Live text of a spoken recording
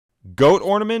goat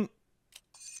ornament.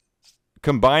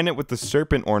 Combine it with the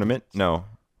serpent ornament. No.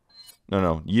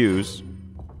 No. Use.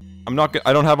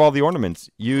 I don't have all the ornaments.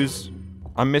 Use.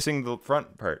 I'm missing the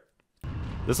front part.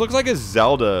 This looks like a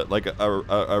Zelda, like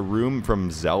a room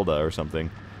from Zelda or something.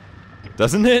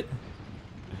 Doesn't it?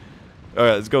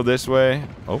 Alright, let's go this way.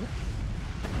 Oh.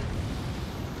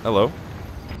 Hello.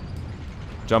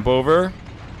 Jump over.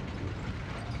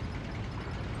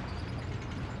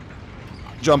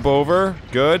 Jump over.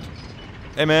 Good.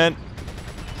 Hey, man.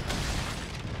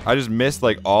 I just missed,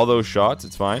 like, all those shots.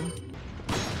 It's fine.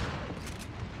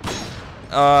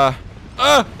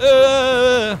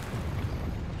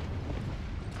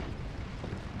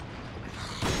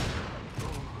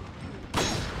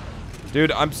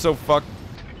 Dude, I'm so fucked.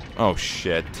 Oh,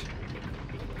 shit.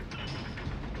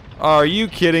 Are you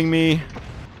kidding me?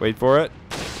 Wait for it.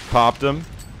 Popped him.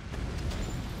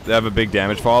 They have a big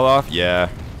damage fall off? Yeah.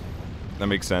 That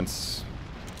makes sense.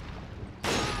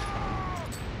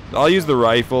 I'll use the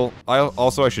rifle. I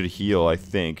should heal, I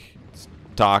think. Let's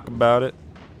talk about it.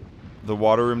 The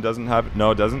water room doesn't have it.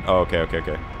 No, it doesn't? Oh,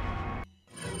 okay.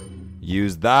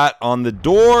 Use that on the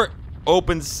door.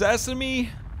 Open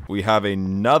sesame. We have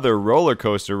another roller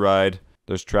coaster ride.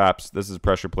 There's traps. This is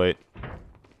pressure plate.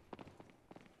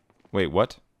 Wait,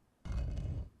 what?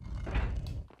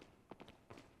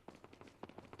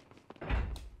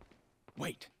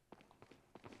 Wait.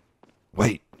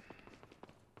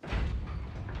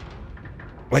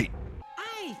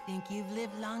 I think you've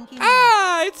lived long enough.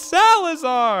 Ah, it's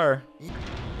Salazar!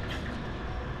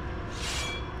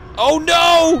 Oh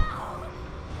no!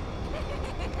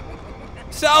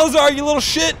 Salazar, you little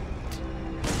shit!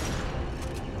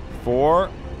 4.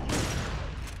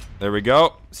 There we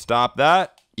go. Stop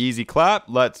that. Easy clap.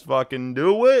 Let's fucking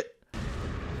do it.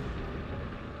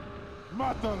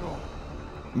 Mátalo.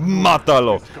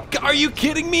 Are you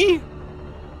kidding me?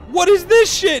 What is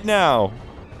this shit now?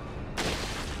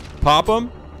 Pop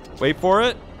him. Wait for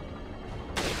it.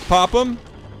 Pop him.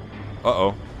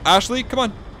 Uh-oh. Ashley, come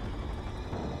on.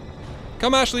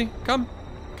 Come, Ashley. Come.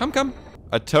 Come.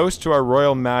 A toast to our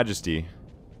royal majesty.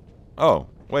 Oh,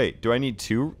 wait. Do I need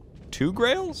two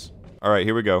grails? Alright,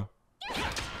 here we go.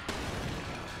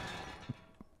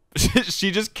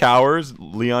 She just cowers.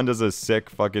 Leon does a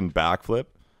sick fucking backflip.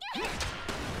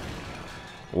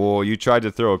 Whoa, you tried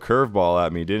to throw a curveball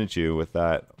at me, didn't you, with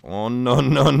that? Oh,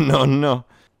 no.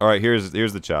 Alright, here's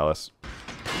the chalice.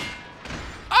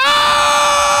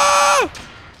 Ah!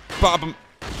 Pop him.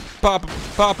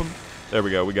 There we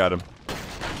go, we got him.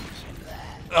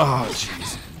 Oh,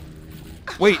 jeez.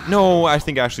 Wait, no, I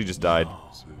think Ashley just died.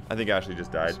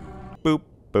 Boop,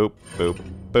 boop, boop,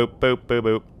 boop, boop, boop,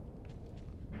 boop.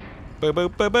 Boop, boop,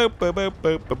 boop, boop, boop, boop,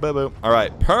 boop, boop, boop, boop.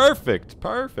 Alright, perfect.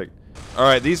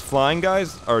 Alright, these flying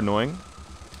guys are annoying.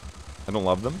 I don't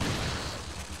love them.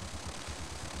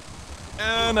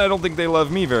 And I don't think they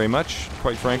love me very much,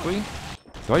 quite frankly.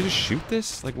 Do I just shoot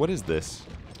this? Like, what is this?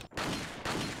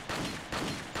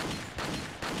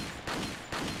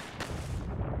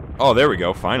 Oh, there we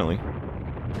go, finally.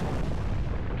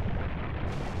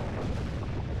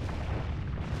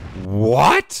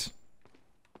 What?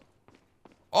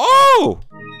 Oh!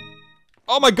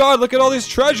 Oh my god, look at all this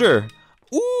treasure!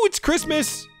 Ooh, it's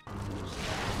Christmas!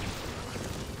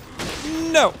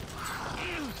 No!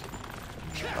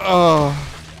 Oh.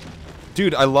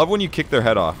 Dude, I love when you kick their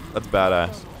head off. That's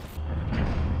badass.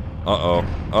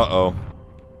 Uh-oh.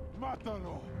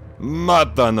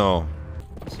 Mátano.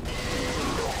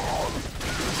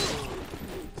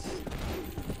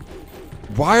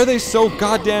 Why are they so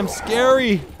goddamn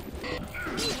scary?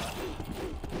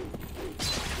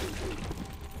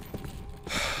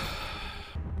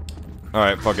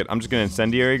 Alright, fuck it. I'm just gonna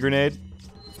incendiary grenade.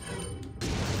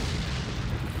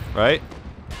 Right?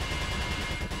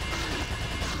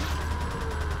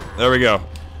 There we go.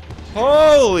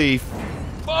 Holy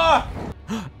fuck!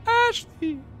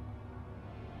 Ashley!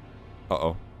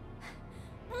 Uh-oh.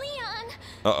 Leon!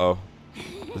 Uh-oh.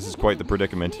 This is quite the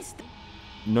predicament.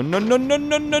 No. No.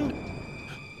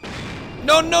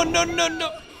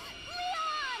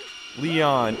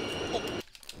 Leon!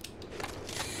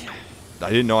 I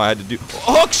didn't know I had to do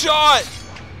hook shot!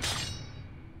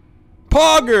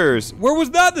 Poggers! Where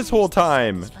was that this whole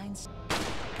time?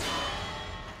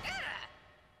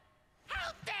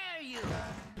 How dare you?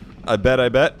 I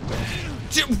bet.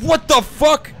 What the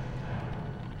fuck?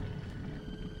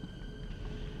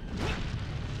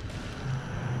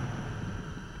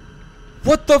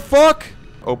 What the fuck?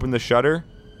 Open the shutter?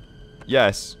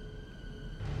 Yes.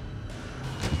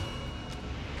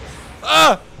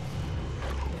 Ah!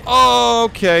 Oh,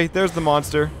 okay, there's the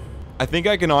monster. I think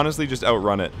I can honestly just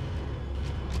outrun it.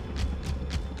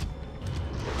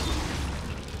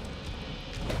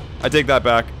 I take that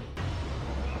back.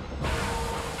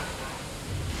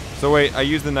 So wait, I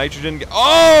use the nitrogen.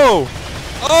 Oh!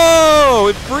 Oh!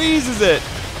 It freezes it!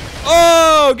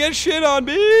 Oh! Get shit on,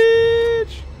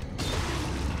 bitch!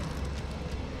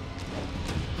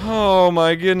 Oh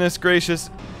my goodness gracious.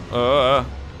 Pro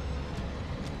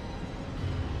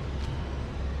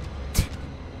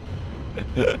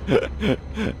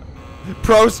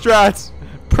strats!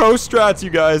 Pro strats, you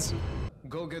guys!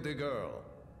 Go get the girl.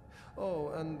 Oh,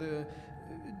 and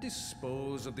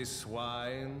dispose of this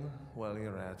swine while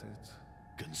you're at it.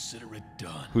 Consider it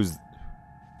done. Who's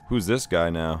this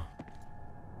guy now?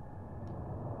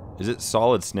 Is it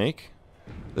Solid Snake?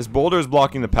 This boulder is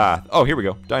blocking the path. Oh, here we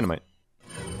go. Dynamite.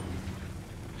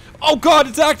 Oh god,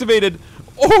 it's activated!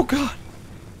 Oh god!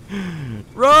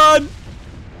 Run!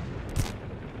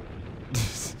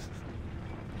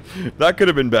 That could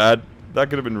have been bad.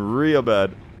 That could have been real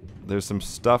bad. There's some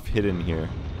stuff hidden here.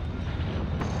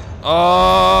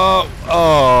 Oh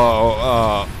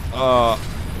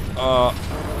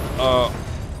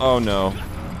no.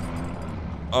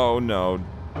 Oh no.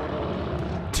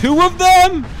 2 of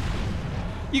them?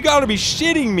 You gotta be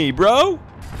shitting me, bro.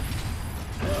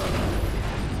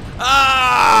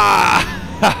 Ah!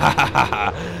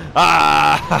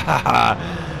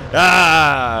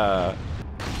 Ah!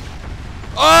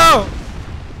 Oh!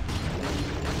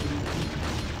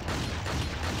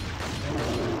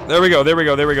 There we go, there we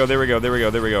go, there we go, there we go, there we go,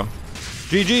 there we go.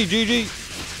 GG, GG.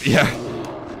 Yeah.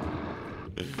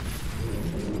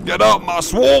 Get out my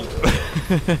swamp!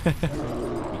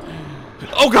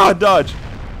 Oh god, dodge!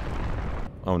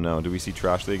 Oh no, do we see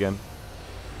Trashley again?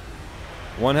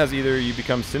 One has either you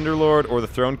become Cinderlord or the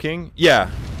Throne King. Yeah.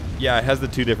 Yeah, it has the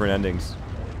 2 different endings.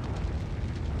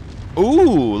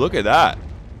 Ooh, look at that.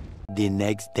 The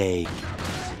next day.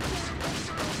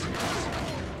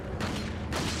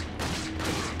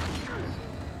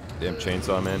 Damn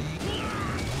chainsaw, man.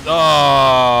 Oh,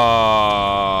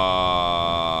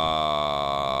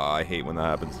 I hate when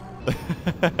that happens.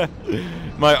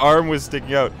 My arm was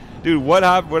sticking out. Dude, what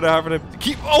happened? What happened to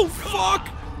keep? Oh, fuck!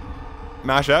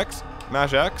 Mash X?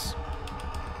 Mash X?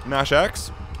 Mash X?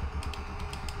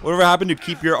 Whatever happened to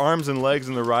keep your arms and legs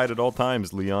in the ride at all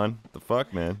times, Leon? What the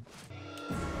fuck, man?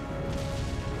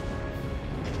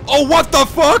 Oh, what the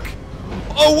fuck?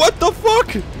 Oh, what the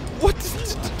fuck? What?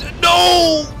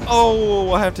 No!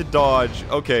 Oh, I have to dodge.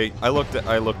 Okay, I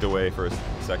looked away for a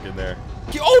second there.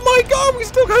 Oh my god, we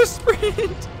still got a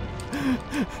sprint!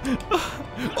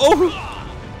 Oh!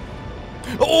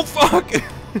 Oh fuck!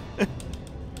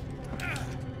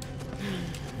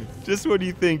 Just when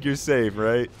you think you're safe,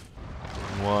 right?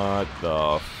 What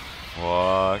the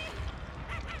fuck?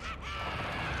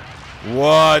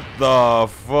 What the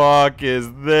fuck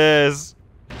is this?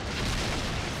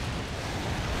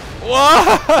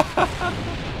 What?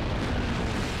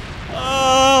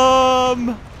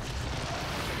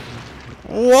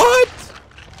 What?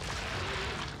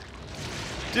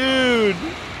 Dude,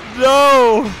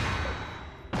 no.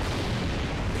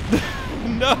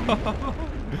 No.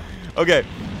 Okay.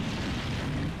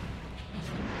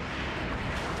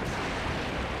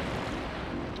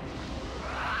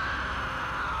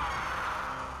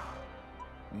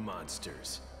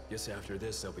 Monsters. Guess after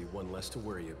this, there'll be one less to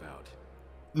worry about.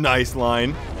 Nice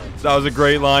line. That was a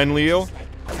great line, Leo.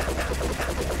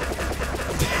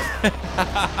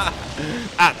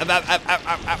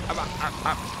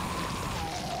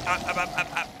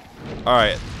 All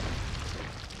right.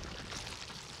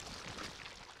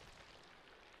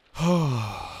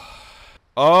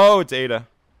 Oh, it's Ada.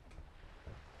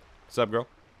 What's up, girl?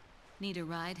 Need a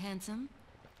ride, handsome?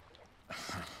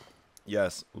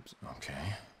 Yes. Oops.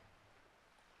 Okay.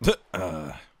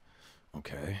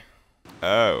 Okay.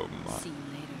 Oh my. See you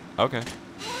later. Okay.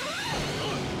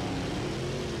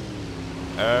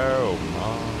 Oh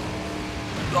my.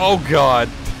 Oh god.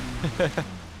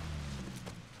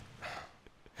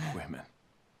 Women.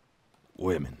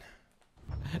 Women.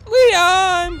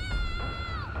 Leon!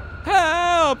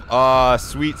 Help! Ah,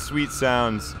 sweet, sweet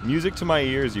sounds. Music to my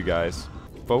ears, you guys.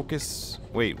 Focus.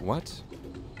 Wait, what?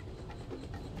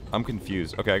 I'm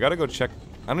confused. Okay, I gotta go check.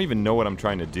 I don't even know what I'm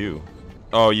trying to do.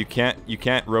 Oh, you can't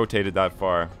rotate it that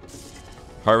far.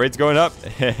 Heart rate's going up.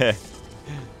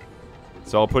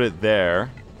 So I'll put it there.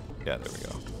 Yeah, there we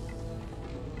go.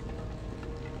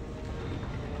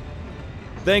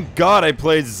 Thank God I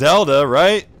played Zelda,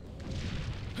 right?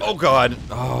 Oh God.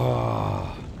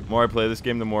 Oh. The more I play this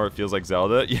game, the more it feels like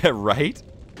Zelda. Yeah, right?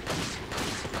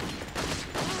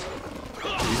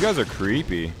 These guys are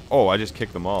creepy. Oh, I just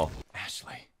kicked them all.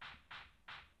 Ashley.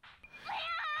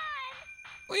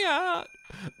 Leon!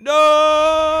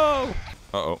 No!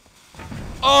 Uh-oh.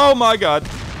 Oh my god.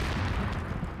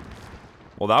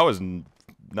 Well, that was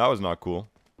not cool.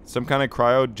 Some kind of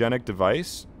cryogenic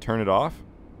device? Turn it off?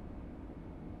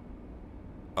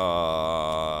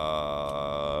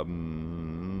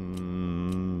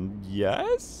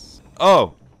 Yes?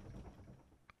 Oh.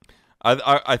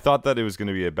 I thought that it was going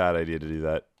to be a bad idea to do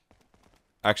that.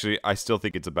 Actually, I still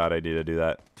think it's a bad idea to do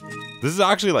that. This is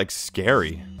actually, like,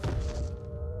 scary.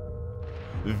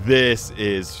 This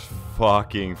is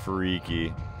fucking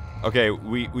freaky. Okay,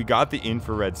 we got the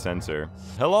infrared sensor.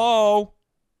 Hello?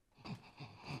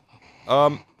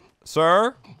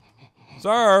 Sir?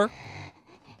 Sir?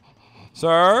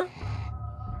 Sir?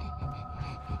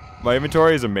 My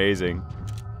inventory is amazing.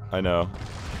 I know.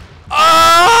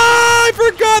 Ah! I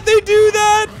forgot they do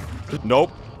that!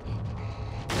 Nope.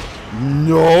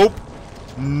 Nope.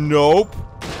 Nope.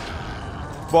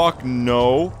 Fuck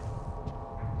no.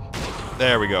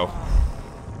 There we go.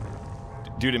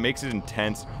 Dude, it makes it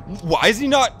intense. Why is he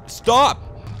not? Stop!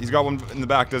 He's got one in the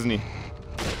back, doesn't he?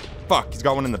 Fuck, he's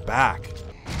got one in the back.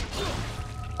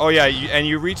 Oh yeah, and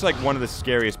you reach like one of the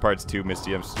scariest parts too,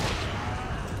 Misty. I'm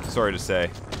sorry to say.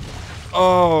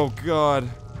 Oh god.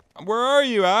 Where are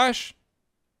you, Ash?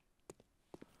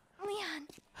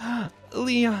 Leon.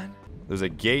 Leon. There's a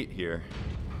gate here.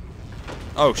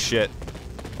 Oh shit.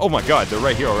 Oh my god, they're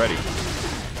right here already.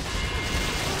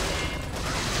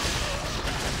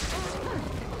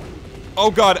 Oh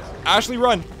god, Ashley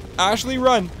run. Ashley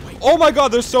run. Oh my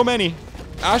god, there's so many.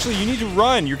 Ashley, you need to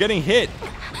run. You're getting hit.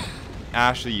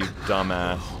 Ashley, you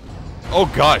dumbass. Oh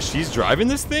gosh, she's driving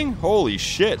this thing? Holy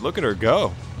shit, look at her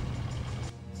go.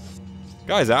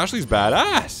 Guys, Ashley's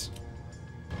badass.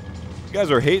 You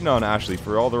guys are hating on Ashley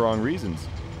for all the wrong reasons.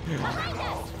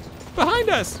 Behind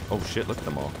us! Oh shit, look at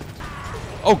them all.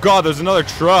 Oh god, there's another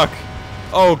truck.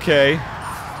 Okay.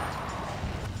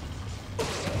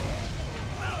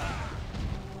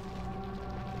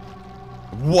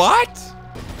 What?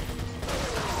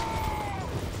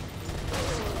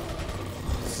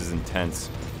 This is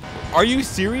intense. Are you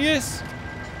serious?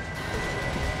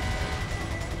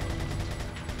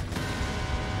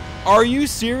 Are you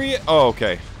serious? Oh,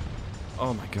 okay.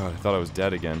 Oh my god, I thought I was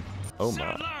dead again. Oh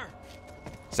my.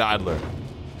 Sadler.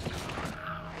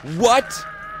 What?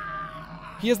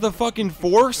 He has the fucking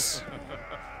force?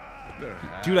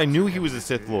 Dude, I knew he was a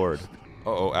Sith Lord.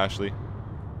 Uh-oh, Ashley.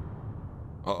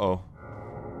 Uh-oh.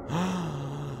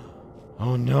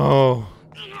 Oh no.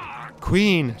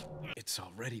 Queen. It's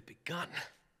already begun.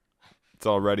 It's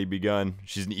already begun.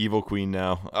 She's an evil queen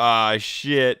now. Ah,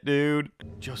 shit, dude.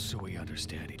 Just so we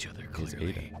understand each other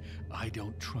clearly, I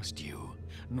don't trust you,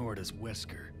 nor does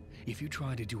Wesker. If you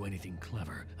try to do anything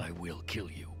clever, I will kill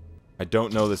you. I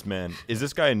don't know this man. Is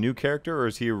this guy a new character, or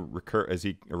is he a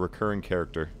recurring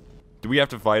character? Do we have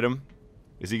to fight him?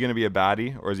 Is he gonna be a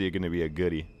baddie, or is he gonna be a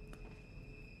goodie?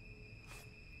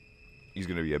 He's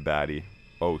gonna be a baddie.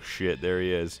 Oh shit, there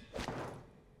he is.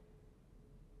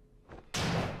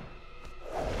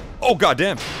 Oh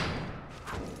goddamn!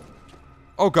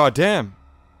 Oh goddamn!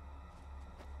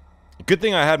 Good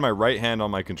thing I had my right hand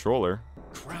on my controller.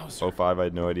 Krauser. 05, I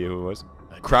had no idea who it was.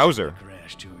 Krauser.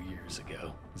 Crashed 2 years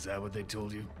ago. Is that what they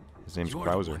told you? His name's You're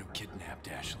Krauser. the one who kidnapped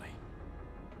Ashley.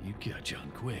 You got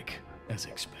John quick, as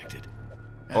expected.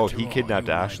 Oh, After he all, kidnapped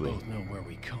you and I Ashley. both know where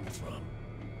we come from.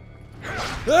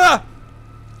 Ah!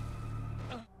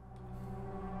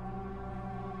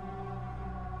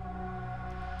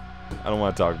 I don't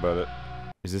want to talk about it.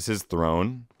 Is this his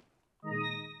throne?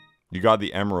 You got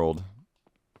the emerald.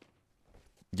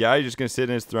 Yeah, you're just gonna sit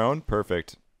in his throne?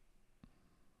 Perfect.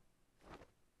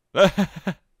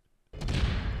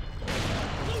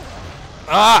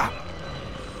 Ah!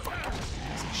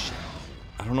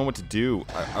 I don't know what to do.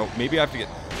 Maybe I have to get.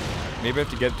 Maybe I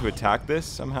have to get it to attack this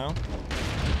somehow.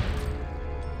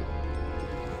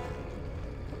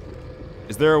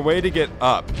 Is there a way to get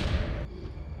up?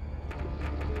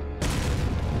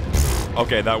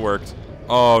 Okay, that worked.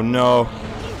 Oh no.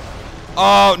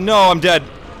 Oh no, I'm dead.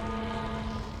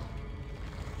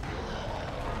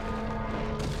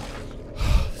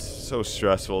 So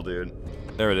stressful, dude.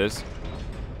 There it is.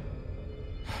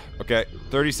 Okay,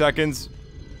 30 seconds.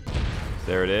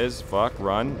 There it is. Fuck,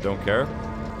 run. Don't care.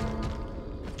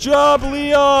 Job,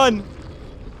 Leon!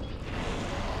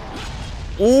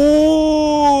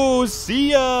 Ooh,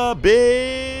 see ya,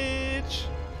 bitch!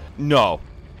 No.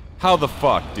 How the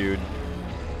fuck, dude?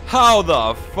 How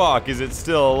the fuck is it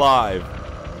still alive?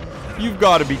 You've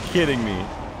got to be kidding me.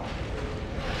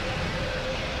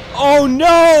 Oh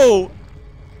no!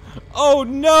 Oh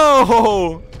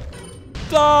no!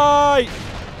 Die!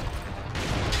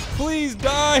 Please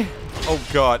die! Oh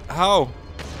god, how?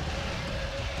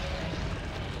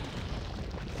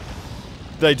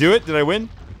 Did I do it? Did I win?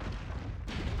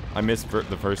 I missed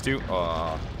the first two.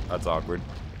 Aw, that's awkward.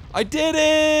 I did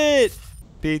it!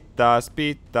 Pitas,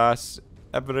 pitas.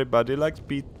 Everybody likes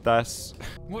pitas.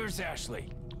 Where's Ashley?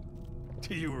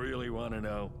 Do you really want to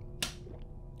know?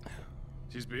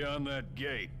 She's beyond that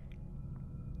gate.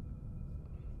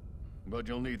 But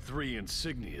you'll need 3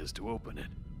 insignias to open it.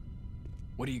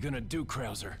 What are you gonna do,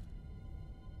 Krauser?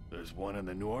 There's one in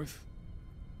the north,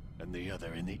 and the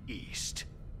other in the east.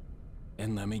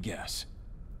 And let me guess.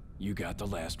 You got the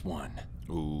last one.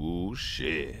 Ooh,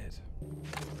 shit.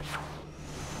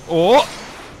 Oh!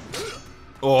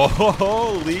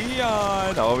 Oh,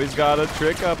 Leon! Always got a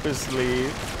trick up his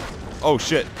sleeve. Oh,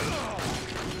 shit.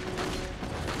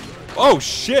 Oh,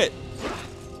 shit!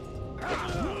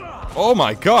 Oh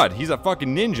my god, he's a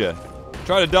fucking ninja.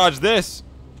 Try to dodge this.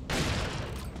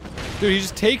 Dude, he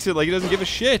just takes it like he doesn't give a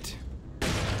shit.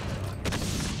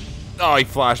 Oh, he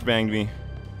flashbanged me.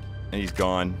 And he's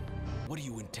gone. What do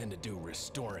you intend to do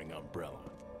restoring Umbrella?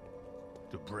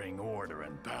 To bring order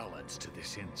and balance to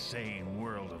this insane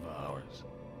world of ours.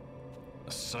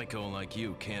 A psycho like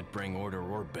you can't bring order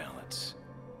or balance.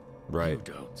 Right.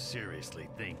 You don't seriously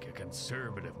think a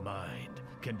conservative mind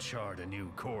can chart a new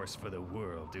course for the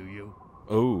world, do you?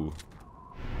 Oh.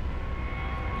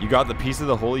 You got the piece of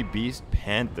the Holy Beast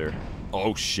Panther.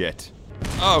 Oh, shit.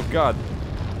 Oh, God.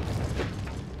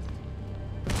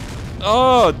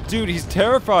 Oh, dude, he's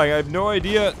terrifying. I have no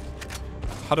idea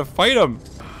how to fight him.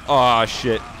 Aw,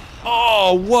 shit.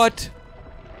 Oh, what?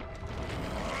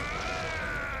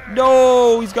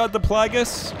 No, he's got the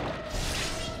Plagueis.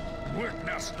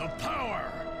 Witness the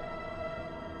power!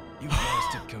 You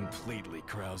lost it completely,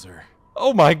 Krauser.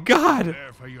 Oh, my God.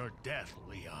 Prepare for your death,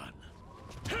 Leon.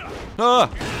 Ah.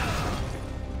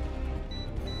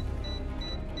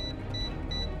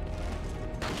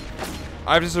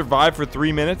 I have to survive for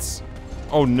 3 minutes?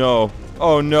 Oh no.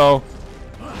 Oh no.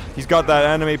 He's got that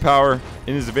anime power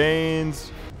in his veins.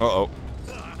 Uh-oh.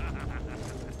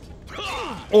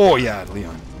 Oh yeah,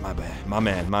 Leon. My bad. My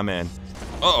man, my man.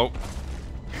 Uh-oh.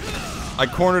 I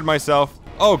cornered myself.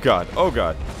 Oh god. Oh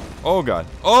god. Oh god.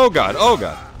 Oh god. Oh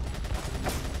god.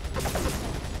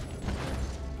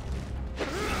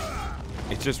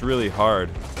 It's just really hard.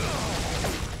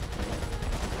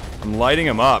 I'm lighting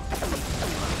him up.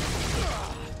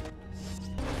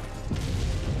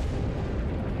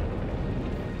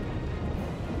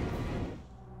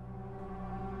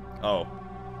 Oh.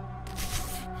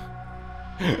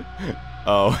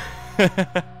 Oh.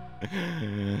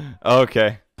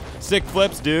 Okay. Sick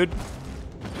flips, dude.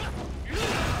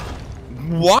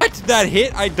 What? That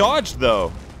hit? I dodged,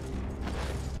 though.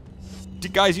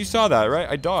 Guys, you saw that, right?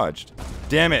 I dodged.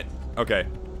 Damn it. Okay.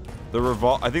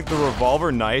 I think the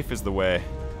revolver knife is the way.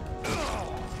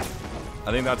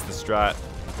 I think that's the strat.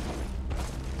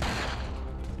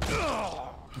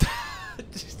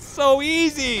 It's so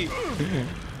easy.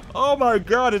 Oh my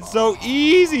god, it's so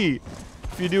easy.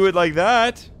 If you do it like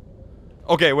that.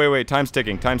 Okay, wait. Time's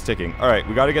ticking. Time's ticking. Alright,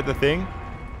 we gotta get the thing.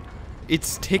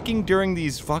 It's ticking during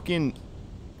these fucking...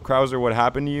 Krauser, what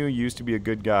happened to you? You used to be a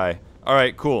good guy.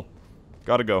 Alright, cool.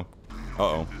 Gotta go.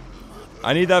 Uh-oh.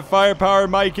 I need that firepower,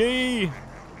 Mikey!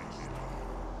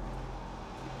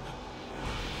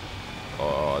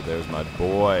 Oh, there's my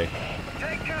boy.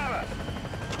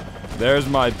 There's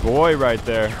my boy right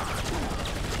there.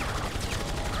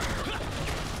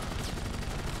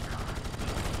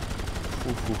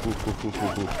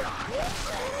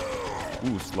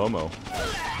 Ooh, slow-mo.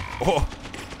 Oh!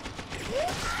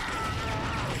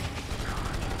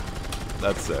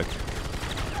 That's sick.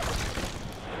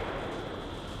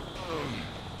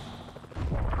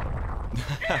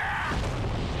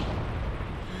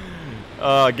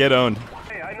 Get owned.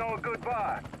 Hey, I know a good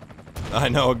bar. I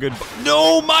know a good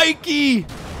No, Mikey!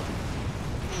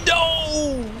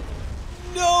 No!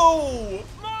 No!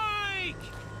 Mike!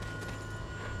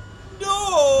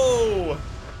 No!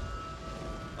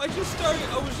 I was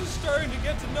just starting to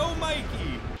get to know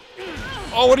Mikey.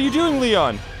 Oh, what are you doing,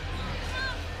 Leon?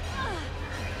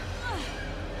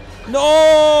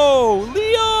 No!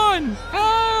 Leon!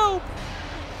 Help!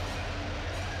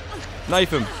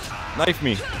 Knife him. Knife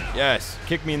me. Yes.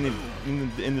 Kick me in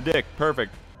the dick.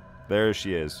 Perfect. There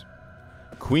she is.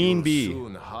 Queen Bee. You'll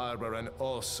soon harbor an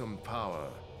awesome power.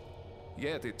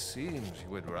 Yet it seems you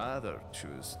would rather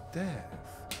choose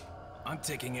death. I'm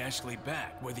taking Ashley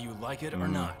back, whether you like it or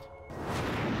not.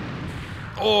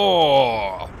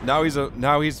 Oh! Now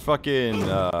he's fucking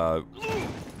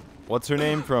what's her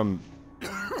name from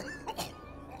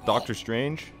Doctor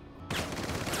Strange?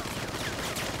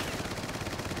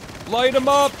 Light him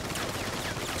up!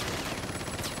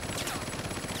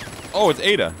 Oh, it's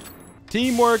Ada.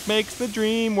 Teamwork makes the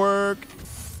dream work.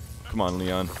 Come on,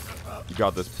 Leon. You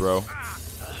got this, bro.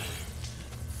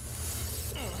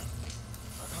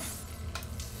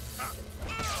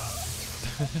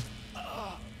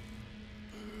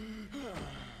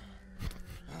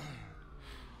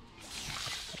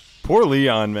 Poor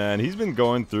Leon, man. He's been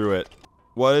going through it.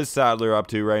 What is Sadler up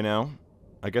to right now?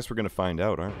 I guess we're gonna find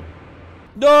out, aren't we?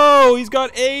 No! He's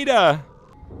got Ada!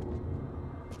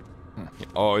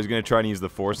 Oh, he's gonna try and use the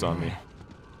force on me.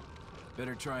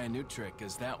 Better try a new trick,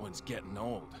 cause that one's getting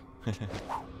old.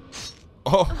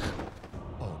 Oh!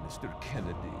 Oh, Mr.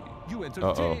 Kennedy, you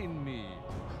entertain me.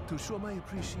 To show my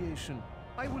appreciation,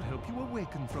 I will help you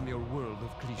awaken from your world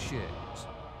of cliches.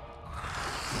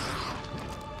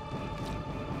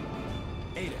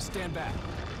 Ada, stand back.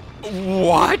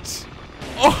 What?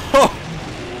 Oh!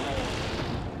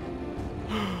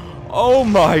 Oh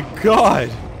my god!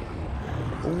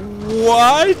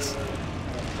 What?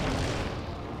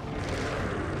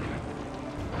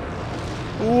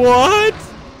 What?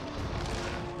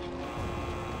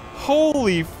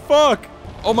 Holy fuck!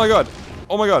 Oh my god!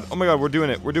 Oh my god! Oh my god! We're doing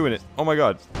it! We're doing it! Oh my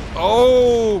god!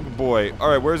 Oh boy!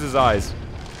 All right, where's his eyes?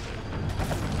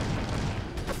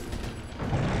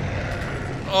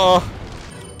 Oh!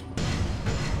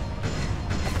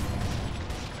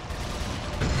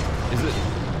 Is it?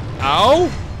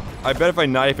 Ow! I bet if I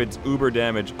knife, it's uber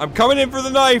damage. I'm coming in for the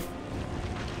knife!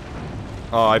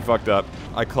 Oh, I fucked up.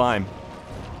 I climb.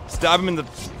 Stab him in the...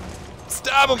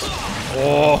 Stab him!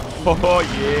 Oh,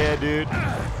 yeah, dude.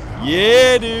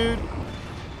 Yeah, dude.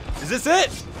 Is this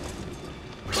it?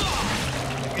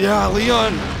 Yeah,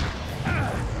 Leon.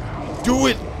 Do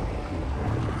it.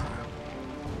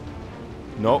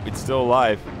 Nope, it's still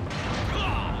alive.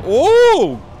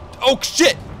 Oh! Oh,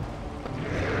 shit!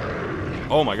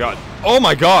 Oh my god. Oh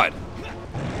my god!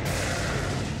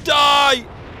 Die!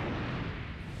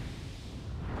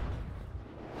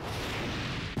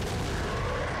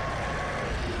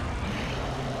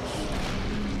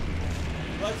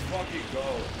 Let's fucking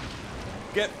go.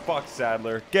 Get fucked,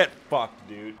 Sadler. Get fucked,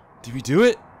 dude. Did we do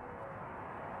it?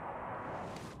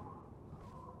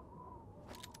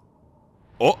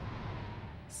 Oh!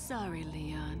 Sorry,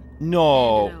 Leon.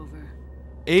 No. Hand it over.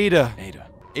 Ada. Ada.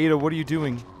 Ada, what are you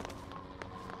doing?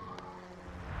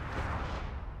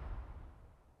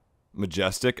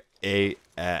 Majestic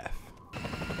AF.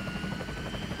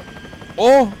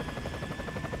 Oh!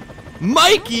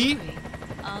 Mikey! Don't worry.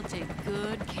 I'll take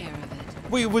good care of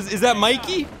it. Wait, is that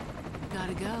Mikey?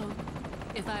 Gotta go.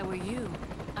 If I were you,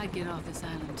 I'd get off this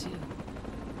island too.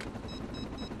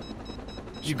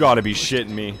 You gotta be shitting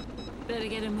me. Better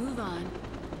get a move on.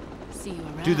 See you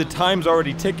around. Dude, the time's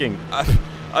already ticking.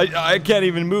 I can't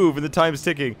even move and the time's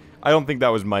ticking. I don't think that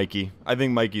was Mikey. I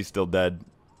think Mikey's still dead.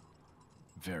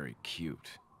 Very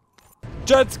cute.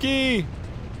 Jet ski!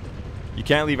 You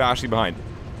can't leave Ashley behind.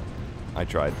 I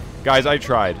tried. Guys, I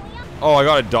tried. Oh, I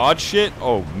gotta dodge shit?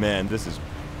 Oh, man, this is...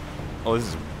 Oh, this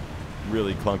is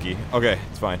really clunky. Okay,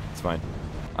 it's fine. It's fine.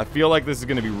 I feel like this is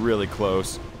gonna be really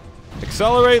close.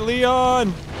 Accelerate,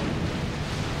 Leon!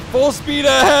 Full speed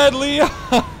ahead, Leon!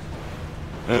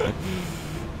 I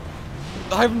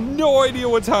have no idea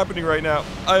what's happening right now.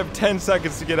 I have 10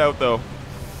 seconds to get out, though.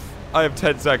 I have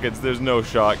 10 seconds. There's no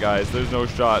shot, guys. There's no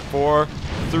shot. 4,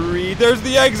 3. There's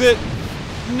the exit.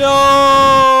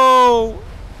 No!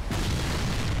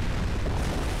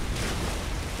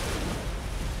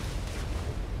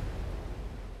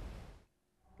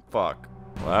 Fuck.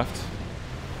 Left.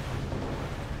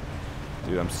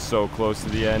 Dude, I'm so close to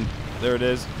the end. There it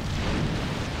is.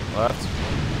 Left.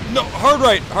 No, hard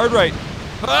right. Hard right.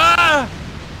 Ah!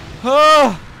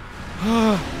 Ah!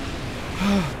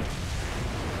 Ah!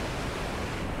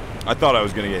 I thought I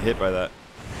was gonna get hit by that.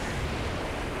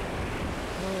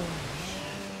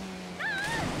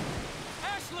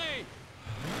 Ashley!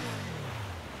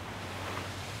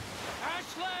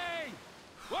 Ashley!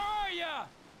 Where are ya?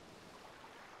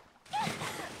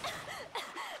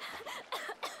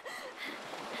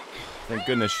 Thank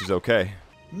goodness she's okay.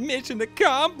 Mission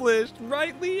accomplished,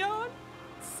 right, Leon?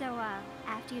 So,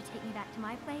 after you take me back to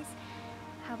my place,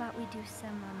 how about we do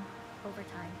some,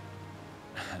 overtime?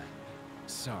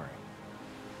 Sorry.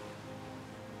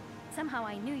 Somehow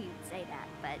I knew you'd say that,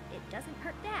 but it doesn't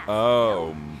hurt to ask.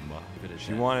 Oh, Give it a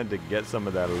she shot. wanted to get some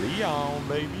of that Leon,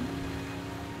 baby.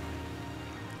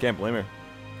 Can't blame her.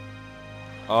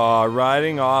 Aw,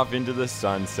 riding off into the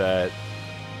sunset.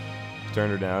 Turn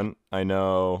her down. I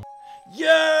know. Yeah!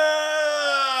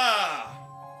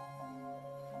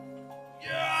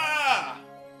 Yeah!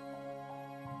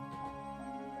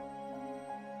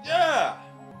 Yeah!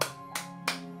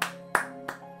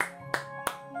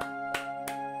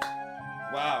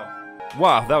 Wow.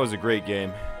 Wow, that was a great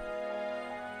game.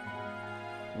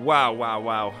 Wow, wow,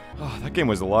 wow. Oh, that game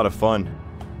was a lot of fun.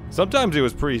 Sometimes it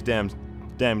was pretty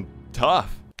damn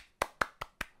tough.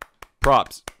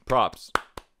 Props.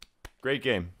 Great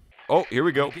game. Oh, here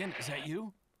we go. Again, is that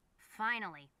you?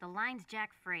 Finally, the line's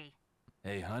jack free.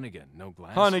 Hey, Hunnigan, no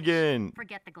glasses? Hunnigan.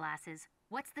 Forget the glasses.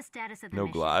 What's the status of the No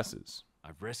mission? glasses.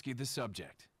 I've rescued the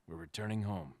subject. We're returning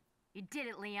home. You did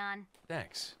it, Leon.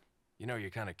 Thanks. You know, you're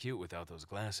kind of cute without those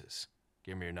glasses.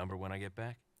 Give me your number when I get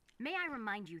back. May I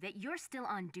remind you that you're still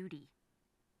on duty.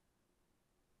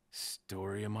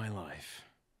 Story of my life.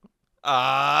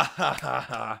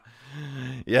 Ah,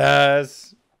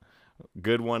 yes.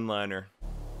 Good one-liner.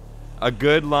 A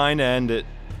good line to end it.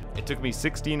 It took me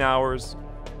 16 hours,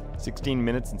 16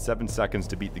 minutes, and 7 seconds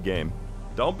to beat the game.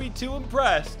 Don't be too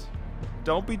impressed.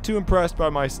 Don't be too impressed by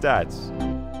my stats.